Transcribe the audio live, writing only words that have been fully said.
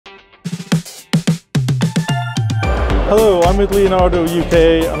Hello, I'm with Leonardo UK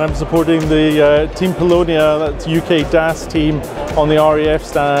and I'm supporting the Team Polonia, that's UK DAS team, on the RAF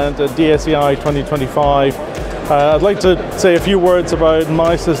stand at DSEI 2025. I'd like to say a few words about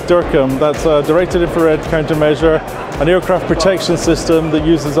Miysis DIRCM. That's a directed infrared countermeasure, an aircraft protection system that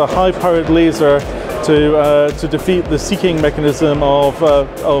uses a high-powered laser to defeat the seeking mechanism of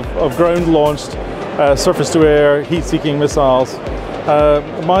ground-launched surface-to-air heat-seeking missiles.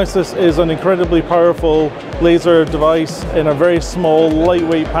 Miysis is an incredibly powerful laser device in a very small,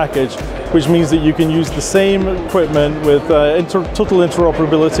 lightweight package, which means that you can use the same equipment with total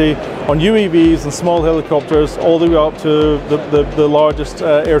interoperability on UAVs and small helicopters all the way up to the largest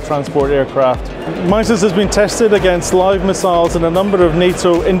air transport aircraft. Miysis has been tested against live missiles in a number of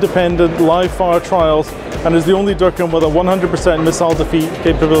NATO independent live fire trials and is the only DIRCM with a 100% missile defeat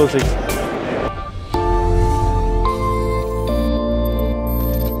capability.